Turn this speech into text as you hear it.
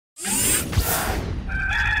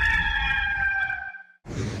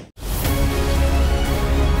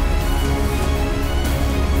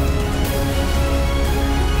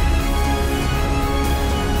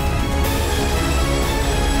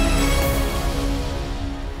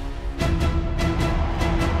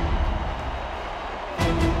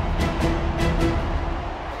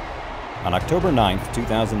October 9,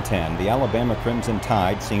 2010, the Alabama Crimson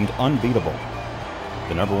Tide seemed unbeatable.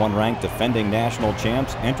 The #1 ranked defending national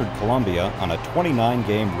champs entered Columbia on a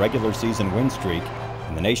 29-game regular season win streak,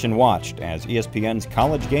 and the nation watched as ESPN's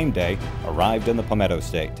College Game Day arrived in the Palmetto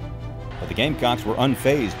State. But the Gamecocks were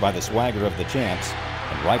unfazed by the swagger of the champs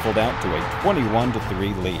and rifled out to a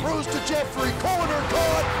 21-3 lead. Throws to Jeffrey, corner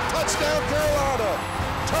caught, touchdown Carolina!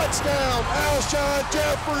 Touchdown, Alshon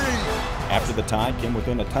Jeffrey! After the Tide came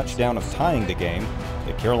within a touchdown of tying the game,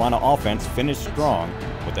 the Carolina offense finished strong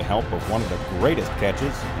with the help of one of the greatest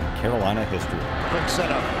catches in Carolina history. Quick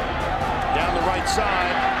setup, down the right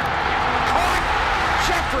side. Caught!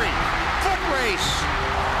 Jeffrey, foot race!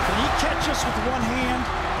 Can he catch us with one hand?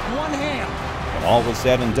 One hand! When all was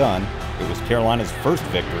said and done, it was Carolina's first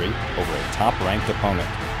victory over a top-ranked opponent.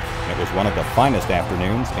 And it was one of the finest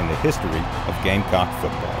afternoons in the history of Gamecock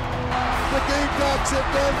football. The Gamecocks have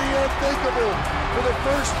done the unthinkable. For the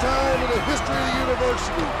first time in the history of the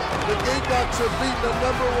university, the Gamecocks have beaten a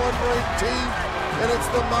 #1 ranked team, and it's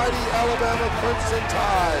the mighty Alabama Crimson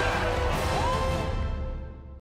Tide.